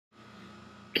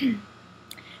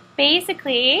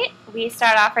Basically, we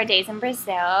start off our days in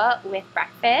Brazil with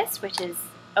breakfast, which is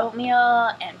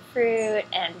oatmeal and fruit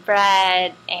and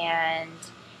bread, and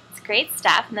it's great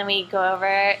stuff. And then we go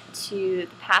over to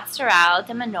the Pastoral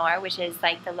de Menor, which is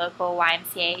like the local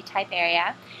YMCA type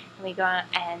area, and we go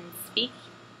and speak,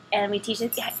 and we teach the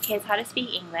kids how to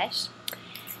speak English.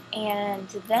 And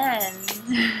then,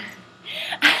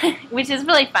 which is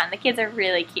really fun. The kids are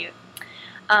really cute,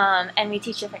 and we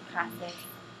teach different classes.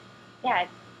 Yeah.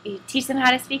 You teach them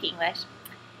how to speak English.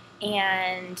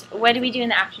 And what do we do in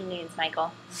the afternoons,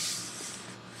 Michael?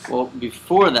 Well,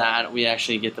 before that, we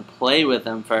actually get to play with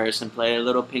them first and play a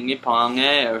little ping-pong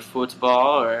or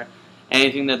football or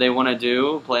anything that they want to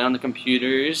do, play on the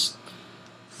computers.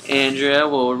 Andrea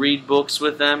will read books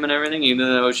with them and everything, even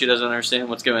though she doesn't understand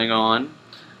what's going on.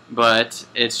 But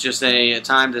it's just a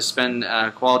time to spend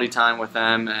quality time with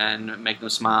them and make them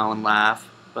smile and laugh.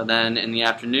 But then in the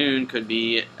afternoon could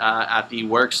be at the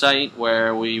work site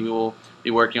where we will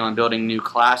be working on building new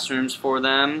classrooms for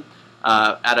them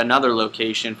at another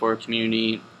location for a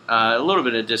community a little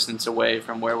bit of distance away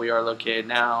from where we are located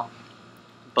now.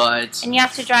 And you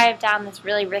have to drive down this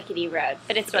really rickety road,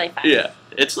 but it's really fun. Yeah,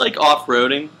 it's like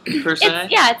off-roading per se.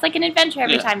 It's like an adventure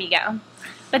every time you go.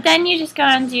 But then you just go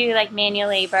and do like manual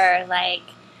labor, like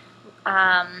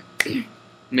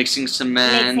mixing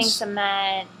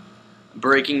cement,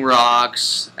 breaking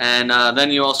rocks, and then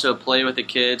you also play with the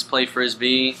kids, play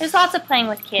frisbee. There's lots of playing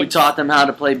with kids. We taught them how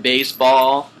to play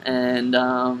baseball, and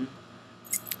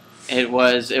it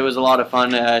was a lot of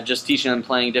fun just teaching them,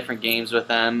 playing different games with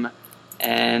them,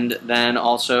 and then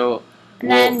also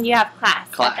then you have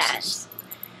classes.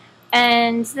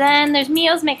 And then there's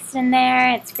meals mixed in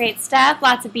there. It's great stuff.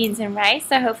 Lots of beans and rice.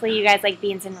 So hopefully you guys like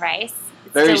beans and rice.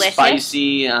 It's very delicious.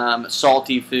 Spicy,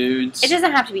 salty foods. It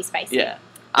doesn't have to be spicy. Yeah.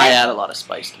 I add a lot of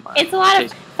spice to mine. It's a lot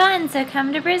of fun, so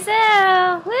come to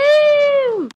Brazil. Woo!